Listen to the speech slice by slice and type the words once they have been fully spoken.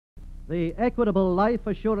The Equitable Life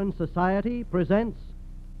Assurance Society presents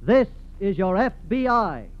This is Your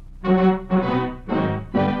FBI.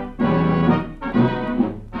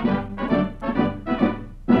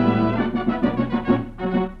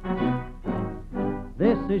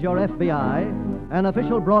 This is Your FBI, an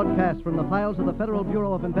official broadcast from the files of the Federal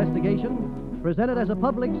Bureau of Investigation, presented as a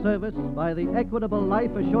public service by the Equitable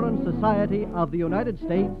Life Assurance Society of the United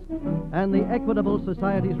States and the Equitable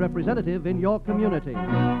Society's representative in your community.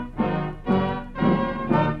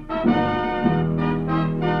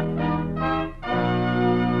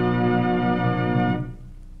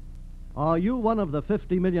 Are you one of the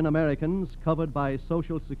 50 million Americans covered by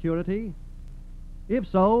Social Security? If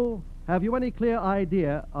so, have you any clear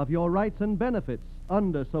idea of your rights and benefits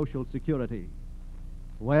under Social Security?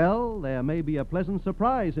 Well, there may be a pleasant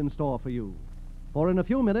surprise in store for you. For in a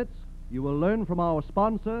few minutes, you will learn from our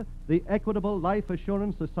sponsor, the Equitable Life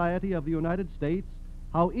Assurance Society of the United States,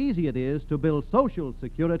 how easy it is to build Social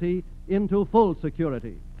Security into full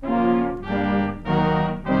security.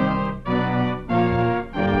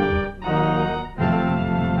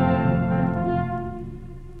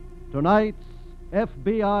 Tonight's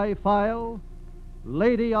FBI file,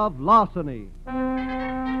 Lady of Larceny.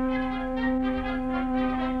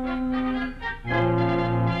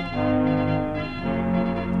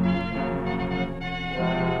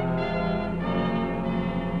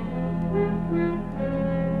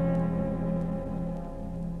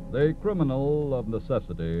 The criminal of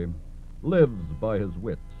necessity lives by his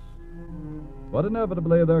wits. But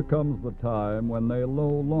inevitably there comes the time when they no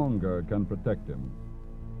longer can protect him.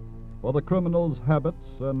 For the criminal's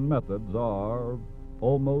habits and methods are,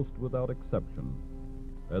 almost without exception,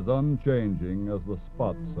 as unchanging as the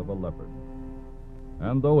spots of a leopard.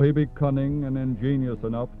 And though he be cunning and ingenious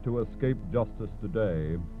enough to escape justice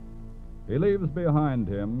today, he leaves behind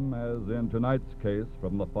him, as in tonight's case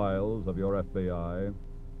from the files of your FBI,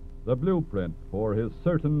 the blueprint for his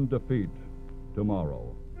certain defeat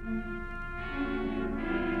tomorrow.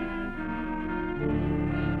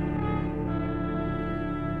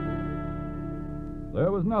 There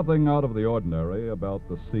was nothing out of the ordinary about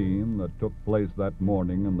the scene that took place that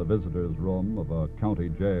morning in the visitor's room of a county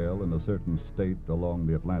jail in a certain state along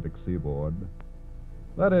the Atlantic seaboard.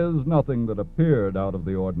 That is, nothing that appeared out of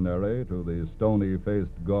the ordinary to the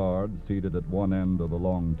stony-faced guard seated at one end of the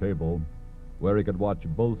long table, where he could watch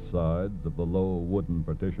both sides of the low wooden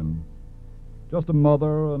partition. Just a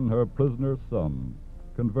mother and her prisoner son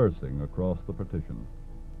conversing across the partition.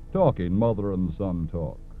 Talking mother and son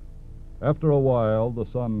talk. After a while, the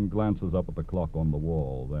son glances up at the clock on the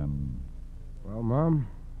wall, then... Well, Mom,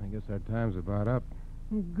 I guess our time's about up.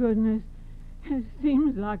 Goodness, it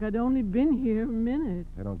seems like I'd only been here a minute.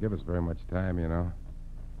 They don't give us very much time, you know.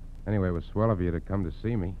 Anyway, it was swell of you to come to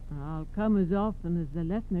see me. I'll come as often as they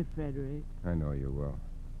let me, Frederick. I know you will.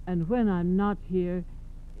 And when I'm not here,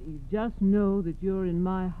 you just know that you're in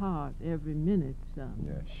my heart every minute, son.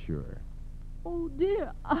 Yeah, sure. Oh,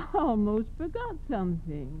 dear, I almost forgot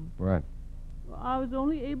something. What? Well, I was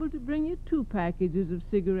only able to bring you 2 packages of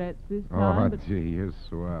cigarettes this time. Oh, but... gee, you're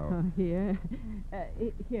swell. Oh, here.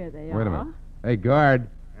 Here they are. Wait a minute. Hey, guard.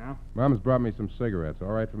 Yeah? Mom's brought me some cigarettes. All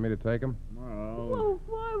right for me to take them? Well,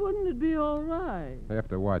 why wouldn't it be all right? They have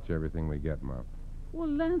to watch everything we get, Mom. Well,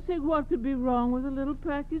 Lansing, what could be wrong with a little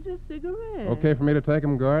package of cigarettes? Okay for me to take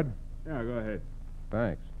them, guard? Yeah, go ahead.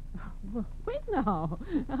 Thanks. Well, wait now.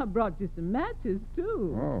 I brought you some matches,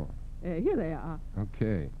 too. Oh. Here they are.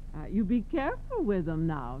 Okay. You be careful with them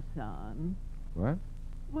now, son. What?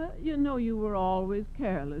 Well, you know you were always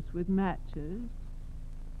careless with matches.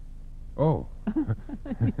 Oh.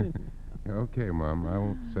 Okay, Mom. I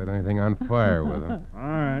won't set anything on fire with them. All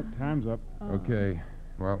right, time's up. Okay.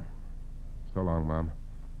 Well, so long, Mom.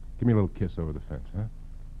 Give me a little kiss over the fence, huh?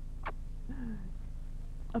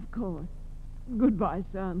 Of course. Goodbye,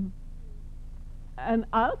 son. And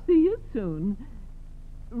I'll see you soon.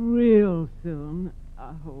 Real soon,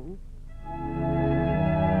 I hope.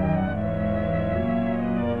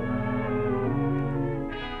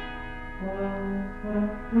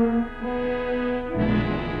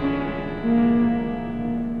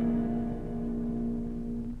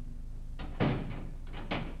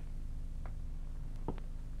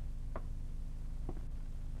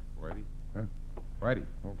 Whitey? Huh? Whitey?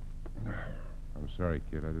 Oh. I'm sorry,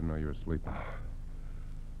 kid. I didn't know you were sleeping.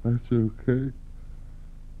 That's okay.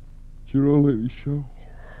 It's your old lady show.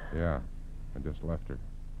 Yeah. I just left her.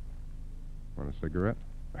 Want a cigarette?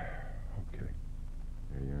 Okay.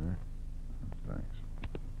 Here you are. Thanks.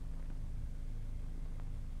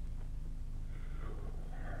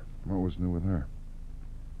 What was new with her?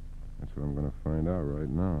 That's what I'm going to find out right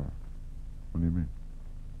now. What do you mean?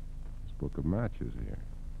 book of matches here.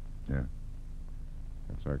 Yeah.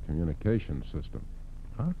 That's our communication system.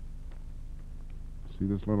 Huh? See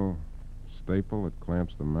this little staple that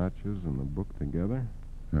clamps the matches and the book together?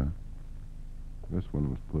 Yeah. This one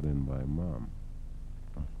was put in by Mom.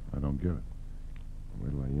 Oh, I don't get it.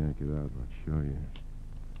 Wait till I yank it out and I'll show you.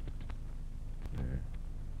 There.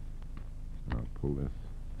 Now I'll pull this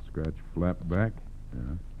scratch flap back.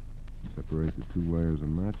 Yeah. Separate the two layers of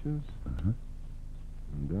matches. Uh-huh.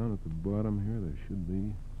 And down at the bottom here, there should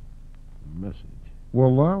be a message.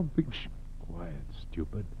 Well, I'll be... Shh. Quiet,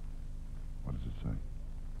 stupid. What does it say?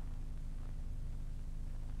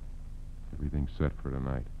 Everything's set for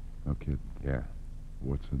tonight. No kid. Yeah.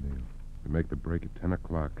 What's the deal? We make the break at 10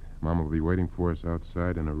 o'clock. Mom will be waiting for us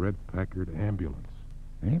outside in a red Packard ambulance.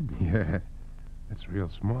 Ambulance? Yeah. That's real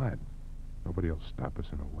smart. Nobody will stop us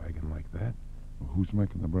in a wagon like that. Well, who's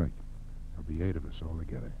making the break? There'll be 8 of us all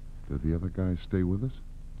together. Did the other guys stay with us?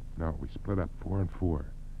 No, we split up 4 and 4.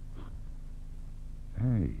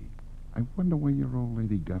 Hey, I wonder where your old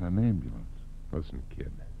lady got an ambulance. Listen,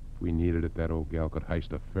 kid. If we needed it, that old gal could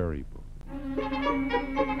heist a ferry boat.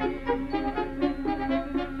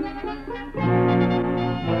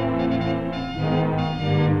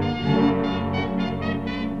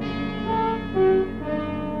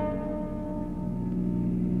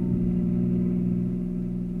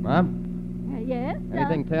 Mom? Yes?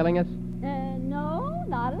 Anything tailing us? No,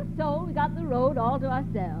 not a soul. We got the road all to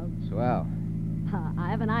ourselves. Swell. I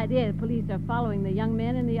have an idea the police are following the young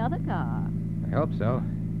men in the other car. I hope so.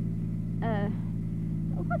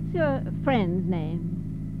 What's your friend's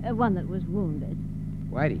name? One that was wounded.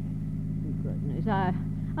 Whitey, Goodness, I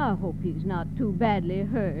hope he's not too badly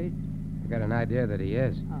hurt. I got an idea that he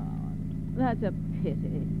is. Oh, that's a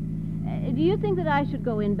pity. Do you think that I should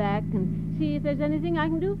go in back and see if there's anything I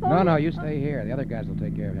can do for you? No, you stay here. The other guys will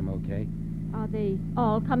take care of him, okay? Are they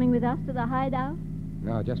all coming with us to the hideout?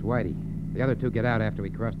 No, just Whitey. The other two get out after we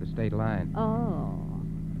cross the state line. Oh.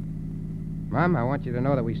 Mom, I want you to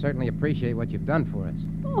know that we certainly appreciate what you've done for us.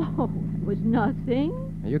 Oh, that was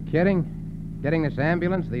nothing. Are you kidding? Getting this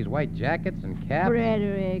ambulance, these white jackets and caps?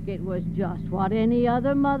 Frederick, it was just what any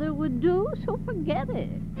other mother would do, so forget it.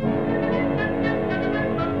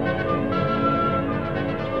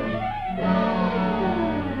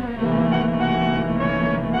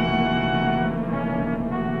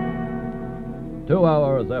 Two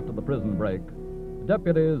hours after the prison break,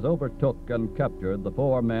 deputies overtook and captured the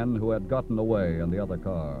 4 men who had gotten away in the other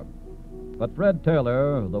car. But Fred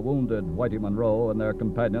Taylor, the wounded Whitey Monroe, and their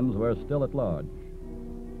companions were still at large.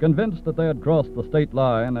 Convinced that they had crossed the state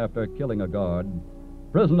line after killing a guard,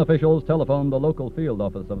 prison officials telephoned the local field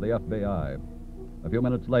office of the FBI. A few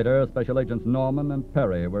minutes later, Special Agents Norman and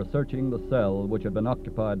Perry were searching the cell which had been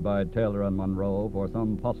occupied by Taylor and Monroe for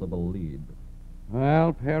some possible lead.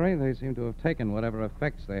 Well, Perry, they seem to have taken whatever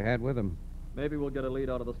effects they had with them. Maybe we'll get a lead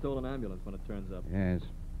out of the stolen ambulance when it turns up. Yes.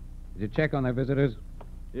 Did you check on their visitors?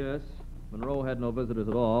 Yes. Monroe had no visitors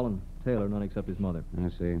at all, and Taylor none except his mother. I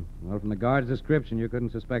see. Well, from the guard's description, you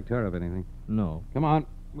couldn't suspect her of anything. No. Come on.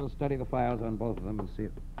 We'll study the files on both of them and see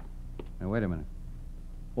it. Now, wait a minute.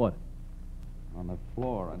 What? On the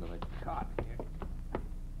floor under the cot here.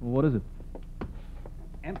 What is it?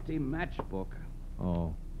 Empty matchbook.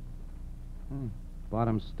 Oh.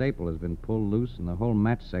 Bottom staple has been pulled loose, and the whole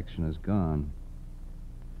match section is gone.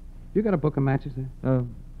 You got a book of matches there?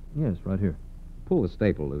 Yes, right here. Pull the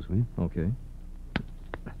staple loose, will you? Okay.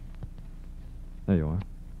 There you are.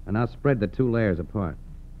 And now spread the 2 layers apart.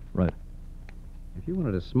 Right. If you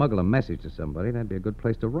wanted to smuggle a message to somebody, that'd be a good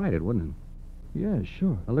place to write it, wouldn't it? Yeah,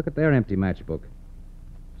 sure. Now look at their empty matchbook.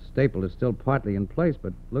 Staple is still partly in place,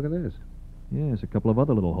 but look at this. Yes, a couple of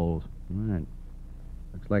other little holes. Right.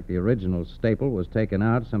 Looks like the original staple was taken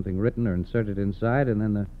out, something written or inserted inside, and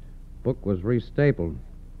then the book was restapled.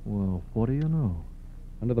 Well, what do you know?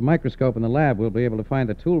 Under the microscope in the lab, we'll be able to find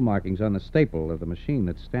the tool markings on the staple of the machine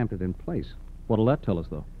that stamped it in place. What'll that tell us,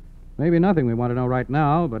 though? Maybe nothing we want to know right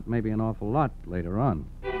now, but maybe an awful lot later on.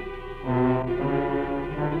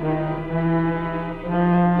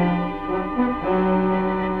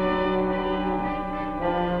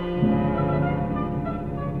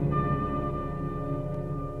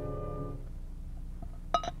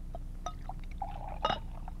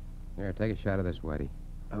 Here, take a shot of this, Whitey.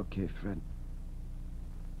 Okay, Fred.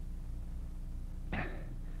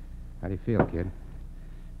 How do you feel, kid?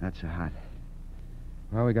 Not so hot.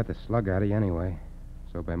 Well, we got the slug out of you anyway.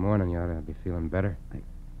 So by morning you ought to be feeling better.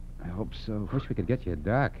 I hope so. Wish we could get you a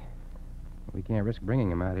doc. But we can't risk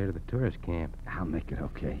bringing him out here to the tourist camp. I'll make it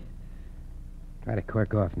okay. Try to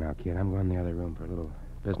cork off now, kid. I'm going in the other room for a little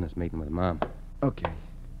business meeting with Mom. Okay.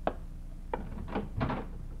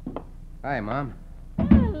 Hi, Mom.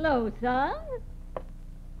 Hello, son.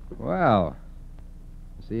 Well,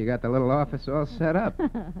 see, you got the little office all set up.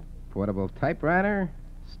 Portable typewriter,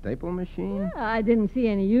 staple machine. I didn't see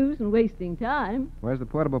any use in wasting time. Where's the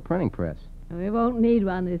portable printing press? We won't need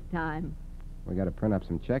one this time. We got to print up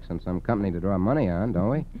some checks on some company to draw money on, don't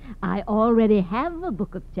we? I already have a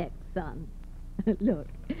book of checks, son. Look,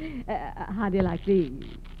 how do you like these?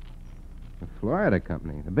 The Florida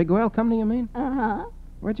company. The big oil company, you mean? Uh-huh.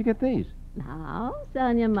 Where'd you get these? Now,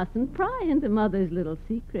 son, you mustn't pry into Mother's little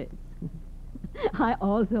secrets. I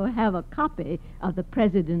also have a copy of the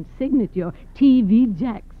president's signature, T.V.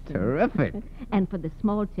 Jackson. Terrific. And for the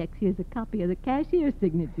small checks, here's a copy of the cashier's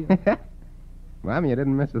signature. Mom, you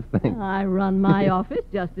didn't miss a thing. I run my office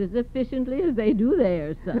just as efficiently as they do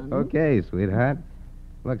theirs, son. Okay, sweetheart.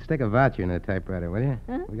 Look, stick a voucher in the typewriter, will you?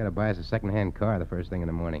 Huh? We got to buy us a second-hand car the first thing in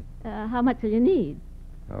the morning. How much will you need?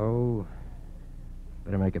 Oh,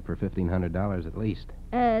 better make it for $1,500 at least.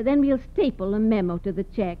 Then we'll staple a memo to the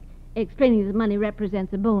check explaining that the money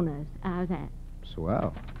represents a bonus. How's that?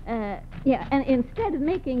 Swell. Yeah, and instead of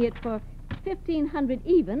making it for $1,500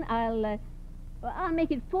 even, I'll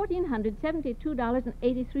make it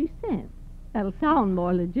 $1,472.83. That'll sound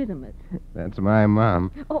more legitimate. That's my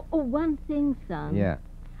mom. Oh, one thing, son. Yeah.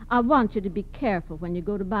 I want you to be careful when you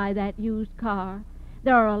go to buy that used car.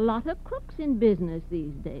 There are a lot of crooks in business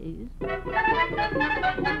these days.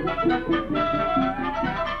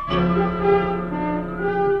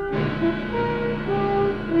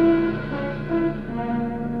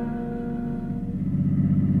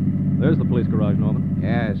 There's the police garage, Norman.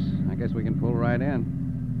 Yes, I guess we can pull right in.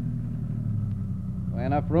 Well,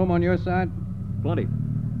 enough room on your side? Plenty. Good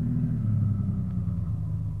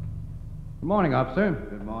morning, officer.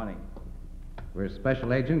 Good morning. We're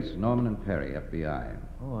Special Agents Norman and Perry, FBI.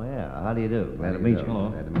 Oh, yeah. How do you do? Glad to How do meet do? you. Hello.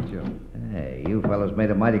 Glad to meet you. Hey, you fellows made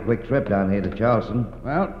a mighty quick trip down here to Charleston.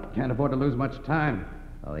 Well, can't afford to lose much time.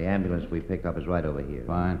 Well, the ambulance we picked up is right over here.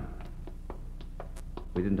 Fine.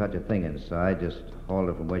 We didn't touch a thing inside, just hauled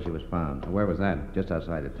her from where she was found. Where was that? Just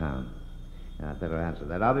outside of town. I'd better answer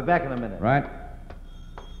that. I'll be back in a minute. Right.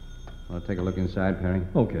 I'll take a look inside, Perry.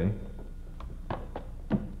 Okay.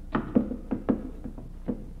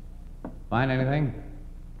 Find anything?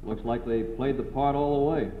 Looks like they played the part all the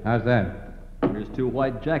way. How's that? Here's 2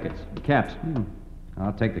 white jackets. Caps.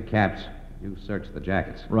 I'll take the caps. You search the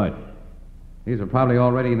jackets. Right. These were probably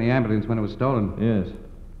already in the ambulance when it was stolen. Yes.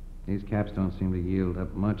 These caps don't seem to yield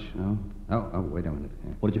up much, no? Oh, wait a minute.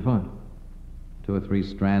 Here. What did you find? 2 or 3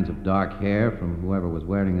 strands of dark hair from whoever was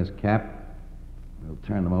wearing this cap. We'll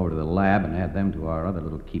turn them over to the lab and add them to our other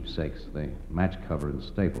little keepsakes, the match cover and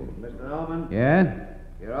staple. Mr. Norman? Yeah?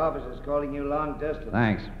 Your office is calling you long distance.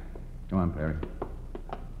 Thanks. Come on, Perry.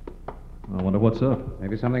 I wonder what's up.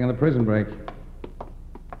 Maybe something on the prison break.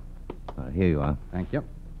 Here you are. Thank you.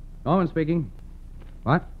 Norman speaking.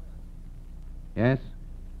 What? Yes?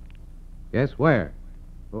 Yes, where?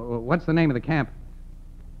 What's the name of the camp?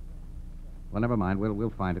 Well, never mind.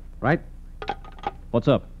 We'll find it. Right? What's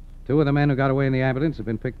up? 2 of the men who got away in the ambulance have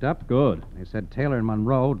been picked up. Good. They said Taylor and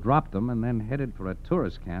Monroe dropped them and then headed for a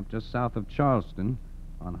tourist camp just south of Charleston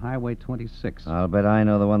on Highway 26. I'll bet I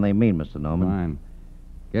know the one they mean, Mr. Norman. Fine.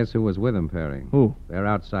 Guess who was with them, Perry? Who? Their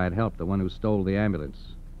outside help, the one who stole the ambulance.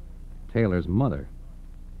 Taylor's mother.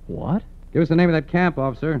 What? Give us the name of that camp,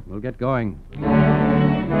 officer. We'll get going.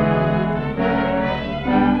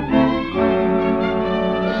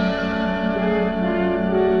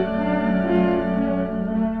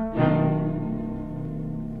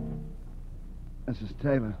 Mrs.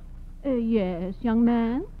 Taylor, Yes, young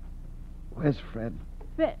man. where's Fred?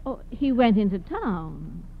 He went into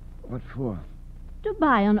town What for? to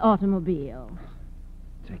buy an automobile.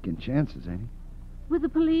 Taking chances, ain't With the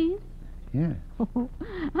police? he? Yeah. Oh,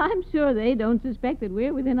 I'm sure they don't suspect that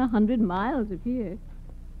we're within 100 miles of here.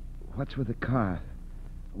 What's with the car? Are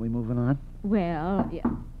we moving on? Well,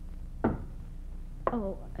 yeah.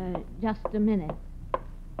 Oh, just a minute.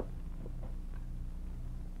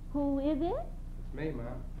 Who is it? It's me, Mom.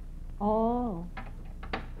 Oh.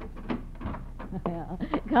 Well,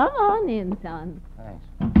 come on in, son. Thanks.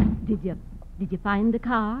 Did you find the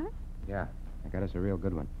car? Yeah, I got us a real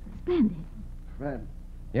good one. Splendid. Fred,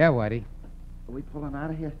 Yeah, Whitey. are we pulling out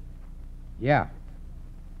of here? Yeah.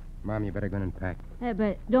 Mom, you better go in and pack.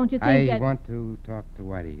 But don't you think I that... want to talk to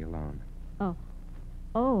Whitey alone.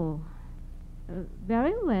 Oh.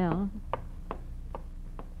 Very well.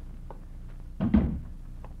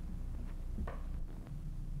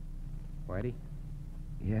 Whitey,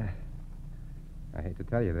 Yeah. I hate to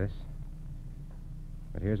tell you this,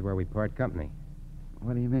 but here's where we part company.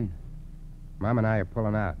 What do you mean? Mom and I are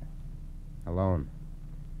pulling out. Alone.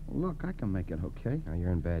 Look, I can make it okay. Now,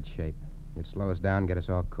 you're in bad shape. You'd slow us down and get us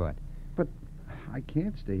all caught. But I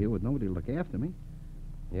can't stay here with nobody to look after me.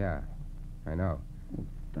 Yeah, I know. Well,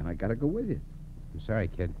 then I gotta go with you. I'm sorry,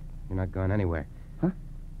 kid. You're not going anywhere. Huh?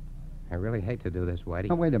 I really hate to do this, Whitey.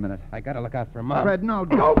 Now, wait a minute. I gotta look out for Mom. Fred, no,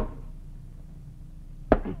 go!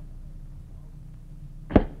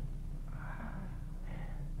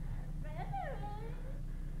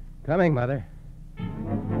 Coming, Mother.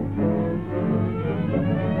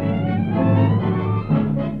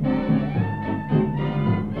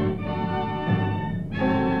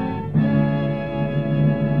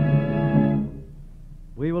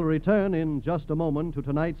 We will return in just a moment to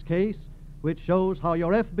tonight's case, which shows how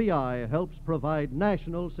your FBI helps provide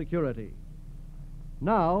national security.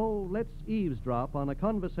 Now, let's eavesdrop on a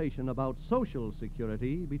conversation about Social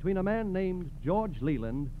Security between a man named George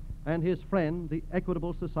Leland and his friend, the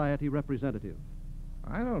Equitable Society representative.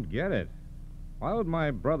 I don't get it. Why would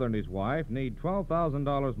my brother and his wife need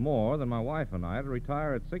 $12,000 more than my wife and I to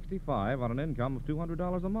retire at 65 on an income of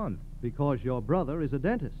 $200 a month? Because your brother is a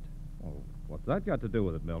dentist. Well, what's that got to do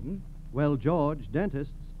with it, Milton? Well, George,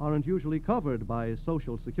 dentists aren't usually covered by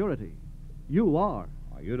Social Security. You are.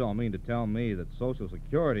 You don't mean to tell me that Social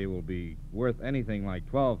Security will be worth anything like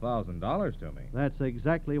 $12,000 to me. That's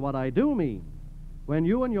exactly what I do mean. When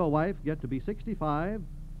you and your wife get to be 65,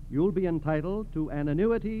 you'll be entitled to an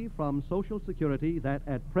annuity from Social Security that,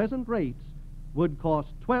 at present rates, would cost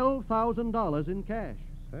 $12,000 in cash.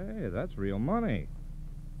 Say, that's real money.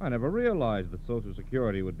 I never realized that Social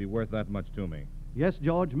Security would be worth that much to me. Yes,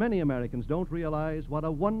 George, many Americans don't realize what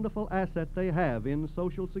a wonderful asset they have in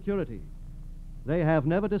Social Security. They have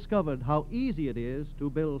never discovered how easy it is to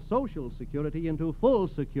build Social Security into full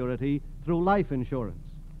security through life insurance.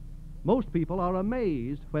 Most people are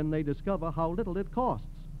amazed when they discover how little it costs.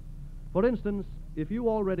 For instance, if you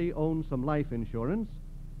already own some life insurance,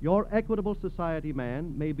 your Equitable Society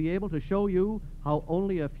man may be able to show you how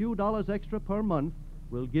only a few dollars extra per month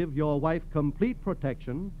will give your wife complete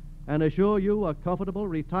protection and assure you a comfortable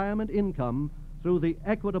retirement income through the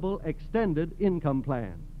Equitable Extended Income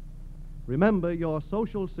Plan. Remember, your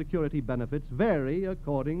Social Security benefits vary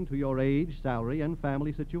according to your age, salary, and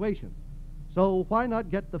family situation. So why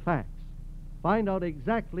not get the facts? Find out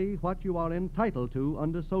exactly what you are entitled to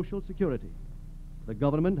under Social Security. The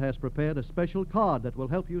government has prepared a special card that will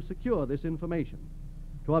help you secure this information.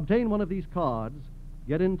 To obtain one of these cards,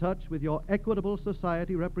 get in touch with your Equitable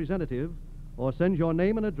Society representative or send your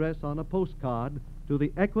name and address on a postcard to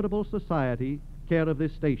the Equitable Society, care of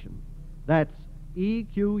this station. That's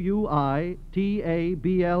EQUITABLE,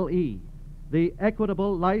 the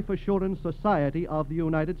Equitable Life Assurance Society of the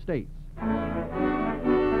United States.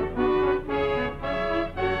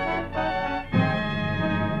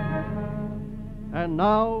 And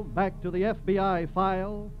now, back to the FBI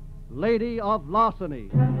file, Lady of Larceny.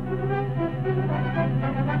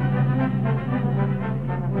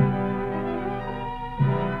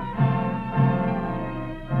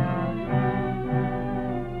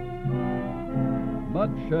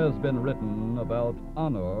 Much has been written about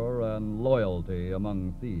honor and loyalty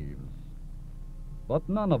among thieves, but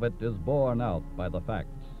none of it is borne out by the facts.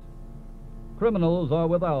 Criminals are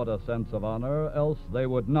without a sense of honor, else they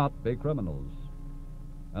would not be criminals.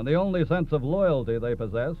 And the only sense of loyalty they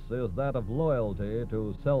possess is that of loyalty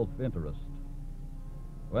to self-interest.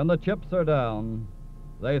 When the chips are down,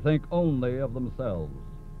 they think only of themselves,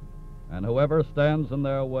 and whoever stands in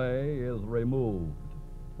their way is removed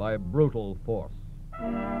by brutal force.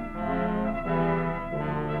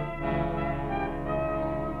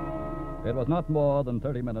 It was not more than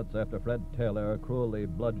 30 minutes after Fred Taylor cruelly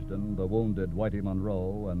bludgeoned the wounded Whitey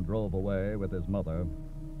Monroe and drove away with his mother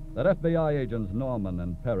that FBI agents Norman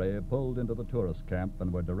and Perry pulled into the tourist camp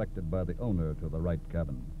and were directed by the owner to the right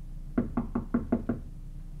cabin.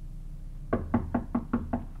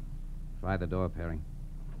 Try the door, Perry.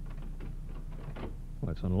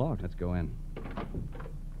 Well, it's unlocked. Let's go in.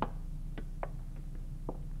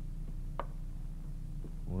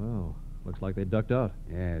 Well, looks like they ducked out.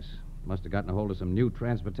 Yes. Must have gotten a hold of some new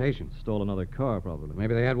transportation. Stole another car, probably.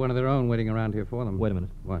 Maybe they had one of their own waiting around here for them. Wait a minute.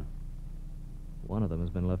 What? One of them has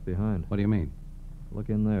been left behind. What do you mean? Look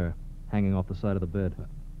in there, hanging off the side of the bed.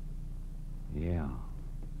 Yeah.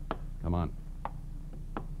 Come on.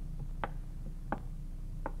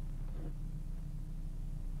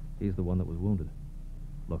 He's the one that was wounded.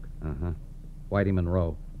 Look. Uh-huh. Whitey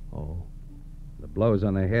Monroe. Oh. The blows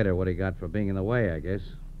on the head are what he got for being in the way, I guess.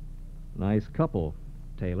 Nice couple,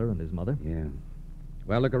 Taylor and his mother. Yeah.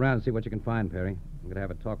 Well, look around and see what you can find, Perry. I'm going to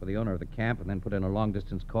have a talk with the owner of the camp and then put in a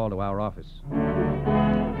long-distance call to our office.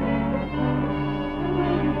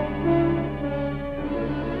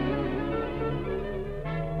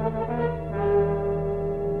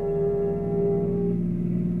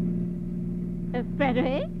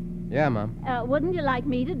 Frederick, Yeah, Mom. wouldn't you like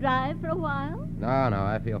me to drive for a while? No,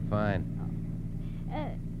 I feel fine.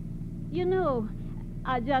 You know,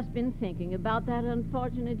 I've just been thinking about that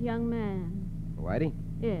unfortunate young man. Whitey?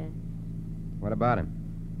 Yes. What about him?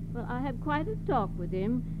 Well, I had quite a talk with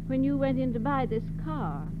him when you went in to buy this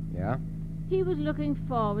car. Yeah? He was looking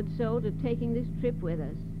forward so to taking this trip with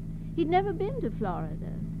us. He'd never been to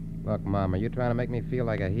Florida. Look, Mom, are you trying to make me feel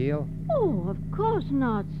like a heel? Oh, of course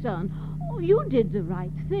not, son. Oh, you did the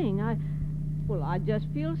right thing. I just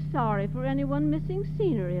feel sorry for anyone missing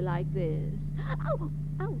scenery like this. Ow,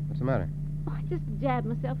 ow. What's the matter? Oh, I just jabbed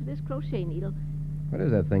myself with this crochet needle. What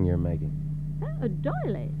is that thing you're making? A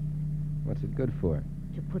doily What's it good for?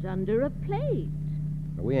 to put under a plate.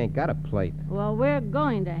 But we ain't got a plate. Well, we're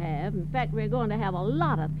going to have. In fact, we're going to have a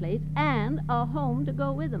lot of plates and a home to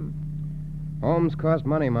go with them. Homes cost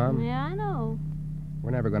money, Mom. Yeah, I know.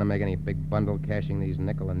 We're never going to make any big bundle cashing these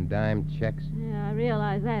nickel and dime checks. Yeah, I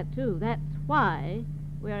realize that, too. That's why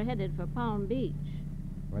we're headed for Palm Beach.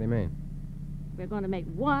 What do you mean? We're going to make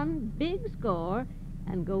one big score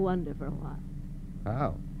and go under for a while.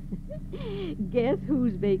 How? Guess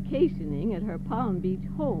who's vacationing at her Palm Beach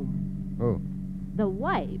home? Who? The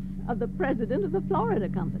wife of the president of the Florida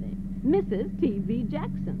Company, Mrs. T.V.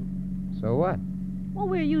 Jackson. So what? Well,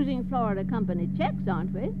 we're using Florida Company checks,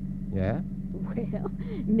 aren't we? Yeah? Well,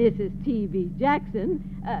 Mrs. T.V. Jackson,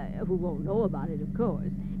 who won't know about it, of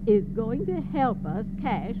course, is going to help us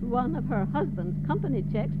cash one of her husband's company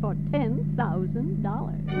checks for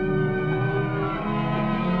 $10,000.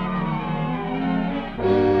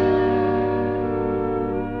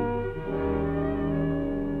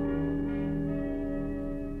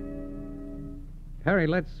 Perry,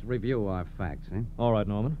 let's review our facts, eh? All right,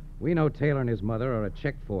 Norman. We know Taylor and his mother are a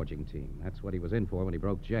check forging team. That's what he was in for when he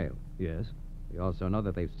broke jail. Yes. We also know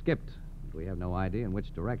that they've skipped, but we have no idea in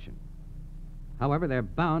which direction. However, they're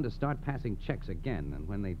bound to start passing checks again, and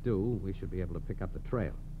when they do, we should be able to pick up the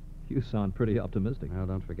trail. You sound pretty optimistic. Well,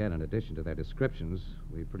 don't forget, in addition to their descriptions,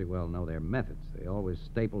 we pretty well know their methods. They always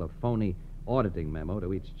staple a phony auditing memo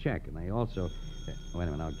to each check, and they also... Wait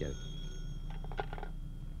a minute, I'll get it.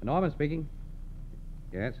 Norman speaking.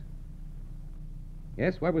 Yes?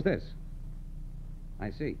 Yes, where was this?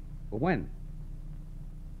 I see. Well, when?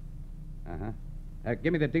 Uh-huh.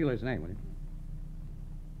 Give me the dealer's name, will you?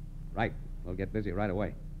 Right. We'll get busy right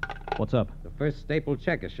away. What's up? The first stapled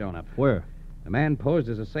check has shown up. Where? A man posed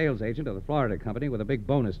as a sales agent of the Florida Company with a big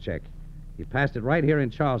bonus check. He passed it right here in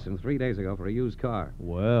Charleston 3 days ago for a used car.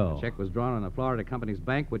 Well. The check was drawn on the Florida Company's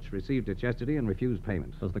bank, which received it yesterday and refused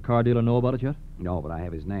payment. Does the car dealer know about it yet? No, but I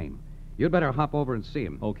have his name. You'd better hop over and see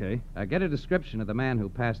him. Okay. Get a description of the man who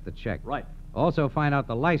passed the check. Right. Also find out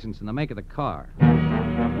the license and the make of the car.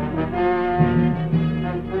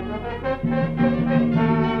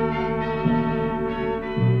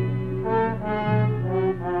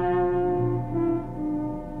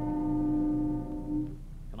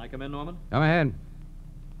 Can I come in, Norman? Come ahead.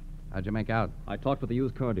 How'd you make out? I talked with the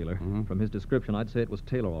used car dealer. Mhm. From his description, I'd say it was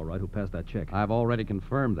Taylor, all right, who passed that check. I've already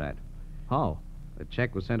confirmed that. How? The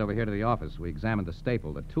check was sent over here to the office. We examined the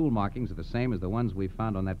staple. The tool markings are the same as the ones we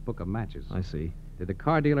found on that book of matches. I see. Did the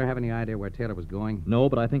car dealer have any idea where Taylor was going? No,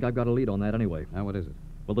 but I think I've got a lead on that anyway. Now, what is it?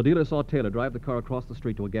 Well, the dealer saw Taylor drive the car across the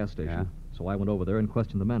street to a gas station. Yeah? So I went over there and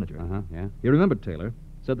questioned the manager. Uh-huh, yeah? He remembered Taylor,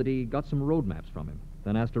 said that he got some road maps from him,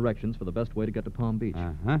 then asked directions for the best way to get to Palm Beach.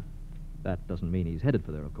 Uh-huh. That doesn't mean he's headed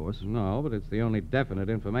for there, of course. No, but it's the only definite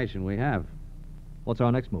information we have. What's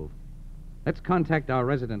our next move? Let's contact our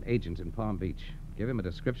resident agent in Palm Beach. Give him a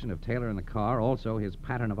description of Taylor in the car, also his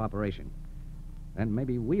pattern of operation. Then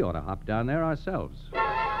maybe we ought to hop down there ourselves.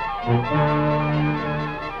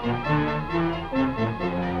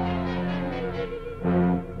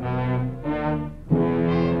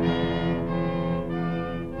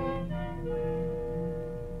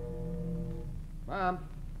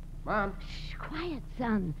 Mom? Shh, quiet,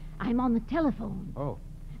 son. I'm on the telephone. Oh.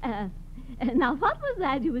 Now, what was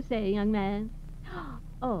that you were saying, young man?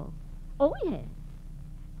 Oh, yes.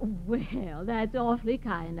 Well, that's awfully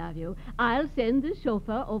kind of you. I'll send the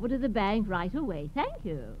chauffeur over to the bank right away. Thank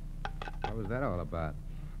you. What was that all about?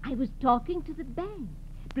 I was talking to the bank,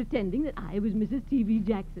 pretending that I was Mrs. T.V.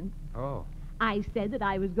 Jackson. Oh. I said that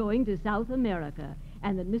I was going to South America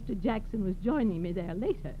and that Mr. Jackson was joining me there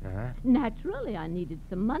later. Uh-huh. Naturally, I needed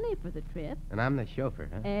some money for the trip. And I'm the chauffeur,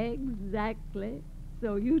 huh? Exactly.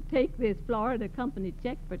 So you take this Florida company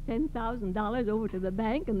check for $10,000 over to the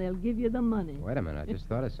bank, and they'll give you the money. Wait a minute. I just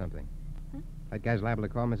thought of something. That guy's liable to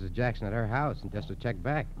call Mrs. Jackson at her house and just to check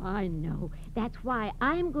back. I know. That's why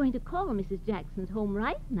I'm going to call Mrs. Jackson's home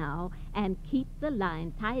right now and keep the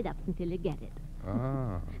line tied up until you get it.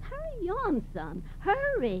 Oh. Hurry on, son.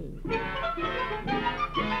 Hurry.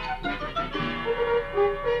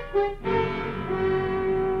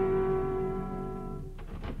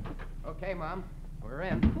 Okay, Mom. We're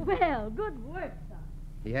in. Well, good work, son.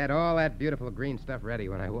 He had all that beautiful green stuff ready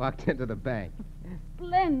when I walked into the bank.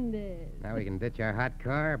 Splendid. Now we can ditch our hot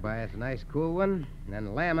car, buy us a nice cool one, and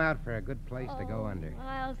then lamb out for a good place to go under.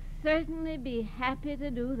 I'll certainly be happy to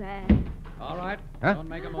do that. All right. Huh? Don't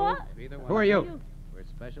make a move. What? Either one. Who are you? We're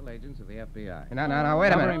special agents of the FBI. No, wait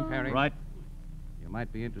a Cover minute. him, Perry. Right. You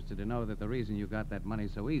might be interested to know that the reason you got that money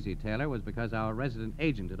so easy, Taylor, was because our resident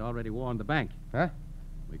agent had already warned the bank. Huh?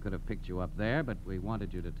 We could have picked you up there, but we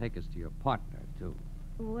wanted you to take us to your partner, too.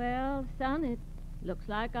 Well, son, it looks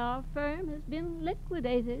like our firm has been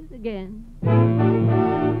liquidated again.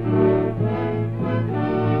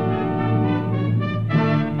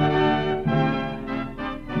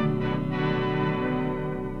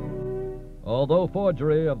 Although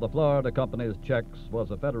forgery of the Florida company's checks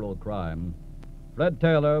was a federal crime, Fred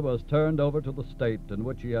Taylor was turned over to the state in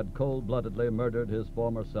which he had cold-bloodedly murdered his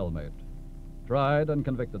former cellmate. Tried and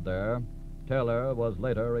convicted there, Taylor was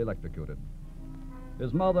later electrocuted.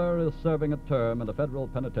 His mother is serving a term in a federal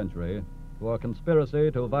penitentiary for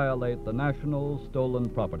conspiracy to violate the National Stolen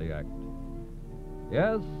Property Act.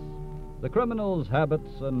 Yes, the criminal's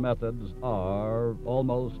habits and methods are,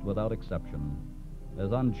 almost without exception,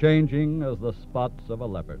 as unchanging as the spots of a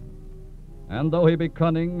leopard. And though he be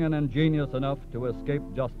cunning and ingenious enough to escape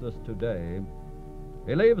justice today,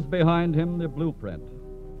 he leaves behind him the blueprint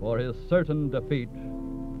for his certain defeat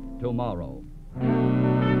tomorrow.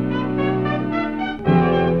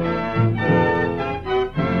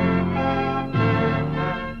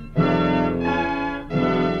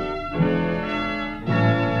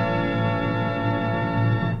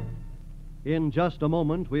 In just a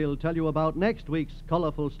moment, we'll tell you about next week's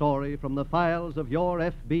colorful story from the files of your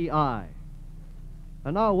FBI.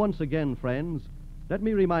 And now, once again, friends, let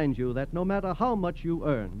me remind you that no matter how much you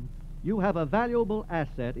earn, you have a valuable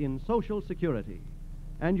asset in Social Security.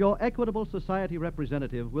 And your Equitable Society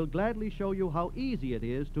representative will gladly show you how easy it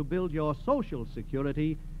is to build your Social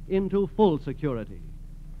Security into full security.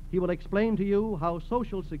 He will explain to you how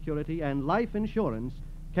Social Security and life insurance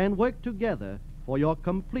can work together for your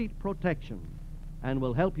complete protection, and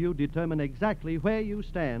will help you determine exactly where you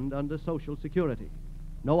stand under Social Security.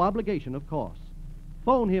 No obligation, of course.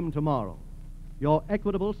 Phone him tomorrow. Your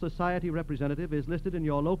Equitable Society representative is listed in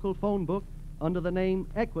your local phone book under the name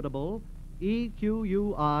Equitable, E-Q-U-I-T-A-B-L-E,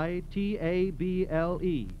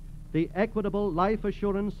 the Equitable Life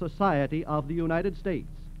Assurance Society of the United States.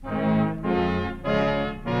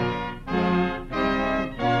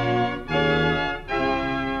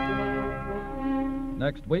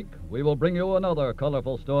 Next week, we will bring you another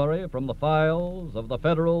colorful story from the files of the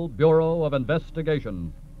Federal Bureau of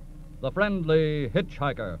Investigation, The Friendly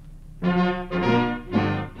Hitchhiker.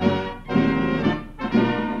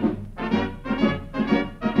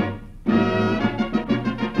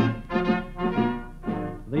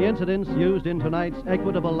 The incidents used in tonight's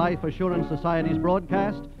Equitable Life Assurance Society's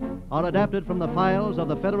broadcast are adapted from the files of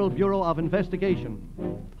the Federal Bureau of Investigation.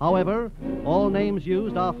 However, all names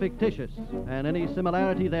used are fictitious, and any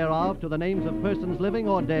similarity thereof to the names of persons living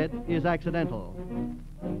or dead is accidental.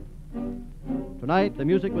 Tonight, the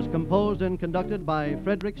music was composed and conducted by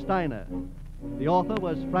Frederick Steiner. The author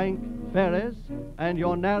was Frank Ferris, and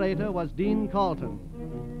your narrator was Dean Carlton.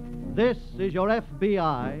 This is Your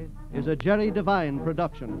FBI is a Jerry Devine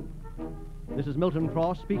production. This is Milton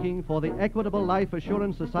Cross speaking for the Equitable Life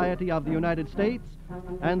Assurance Society of the United States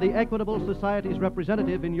and the Equitable Society's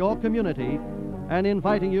representative in your community, and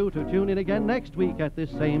inviting you to tune in again next week at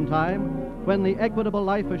this same time when the Equitable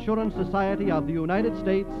Life Assurance Society of the United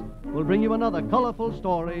States will bring you another colorful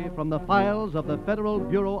story from the files of the Federal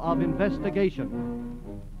Bureau of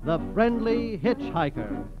Investigation, The Friendly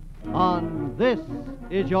Hitchhiker, on This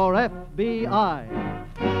is Your FBI.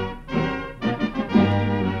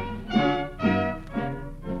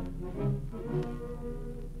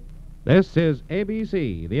 This is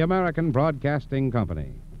ABC, the American Broadcasting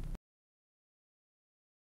Company.